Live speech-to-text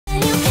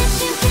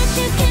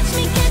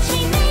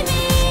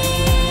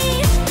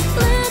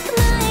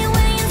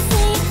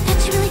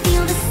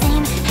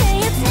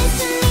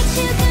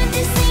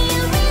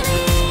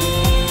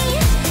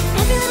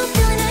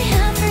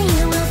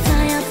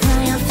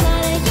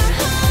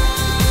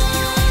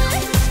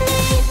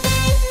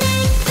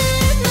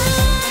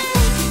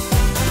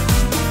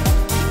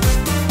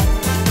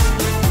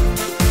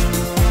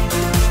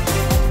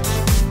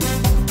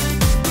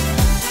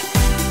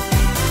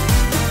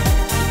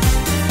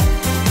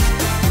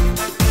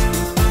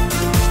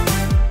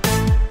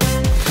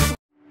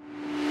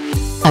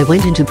I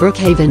went into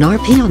Brookhaven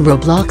RP on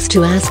Roblox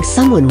to ask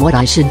someone what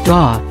I should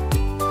draw.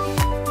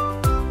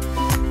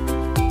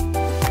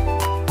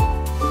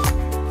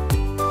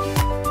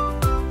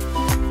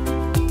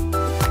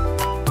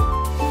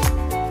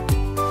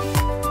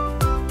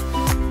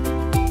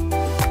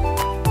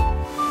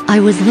 I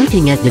was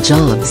looking at the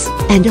jobs,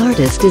 and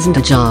artist isn't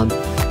a job.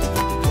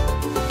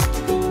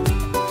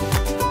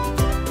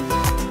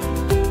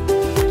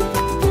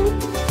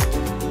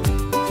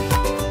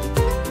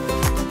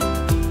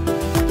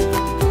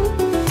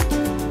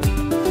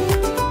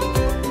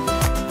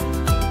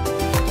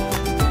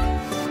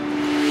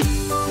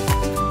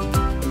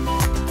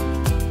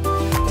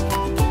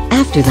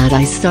 After that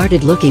I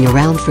started looking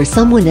around for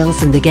someone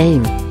else in the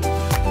game.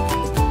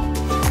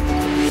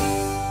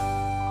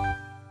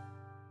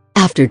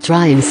 After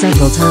trying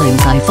several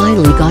times I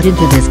finally got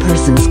into this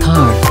person's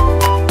car.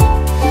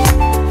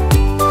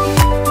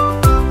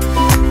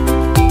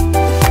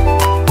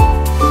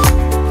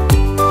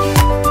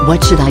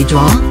 What should I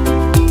draw?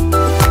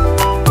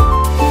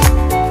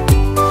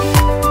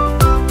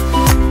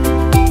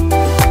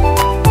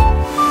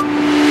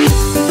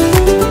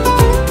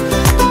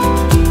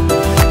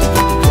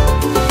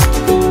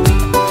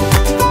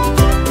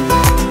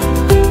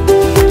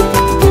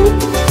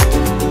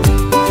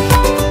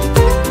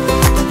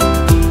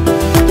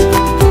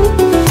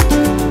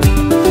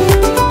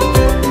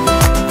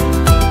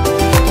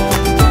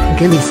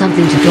 Give me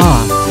something to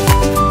draw.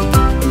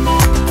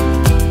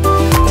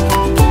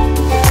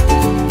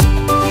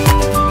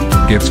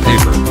 Gives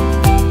paper.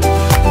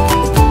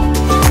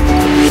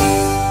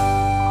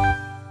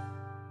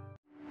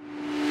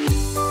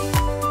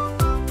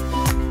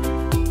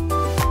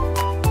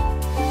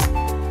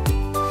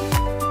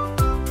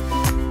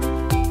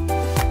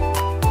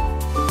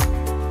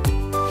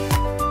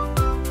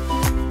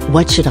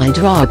 What should I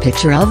draw a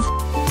picture of?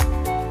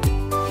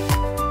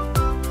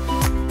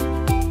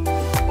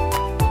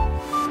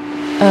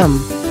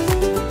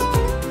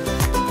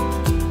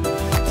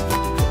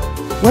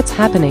 What's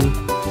happening?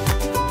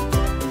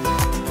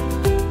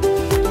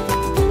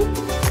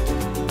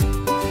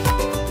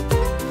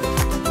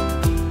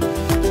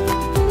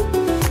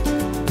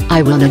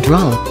 I wanna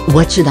draw.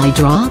 What should I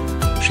draw?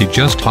 She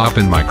just hop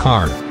in my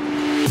car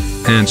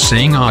and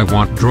saying I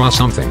want draw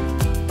something.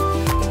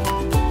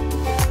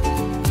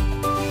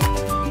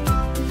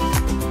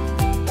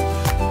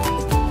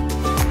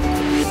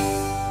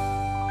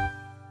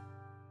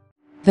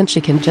 Then she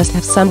can just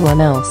have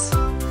someone else.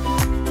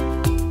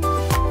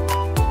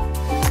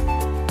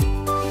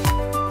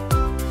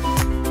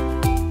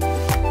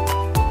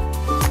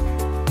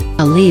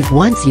 I'll leave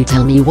once you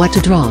tell me what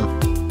to draw.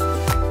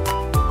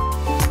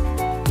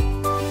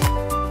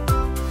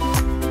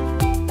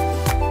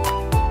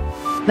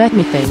 Let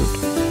me think.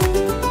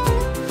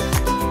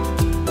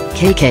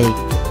 KK.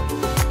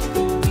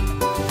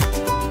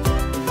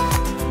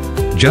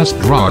 Just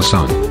draw a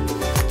sun.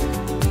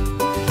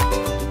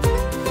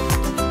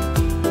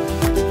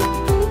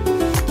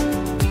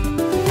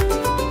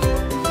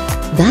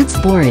 That's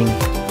boring.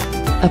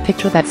 A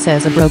picture that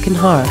says a broken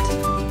heart.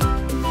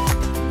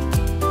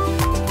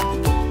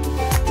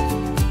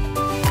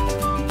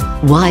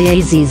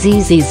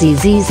 YAZZZZZZZZZ.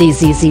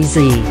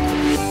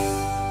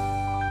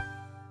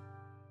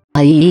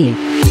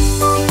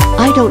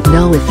 I don't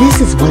know if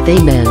this is what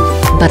they meant,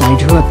 but I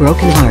drew a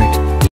broken heart.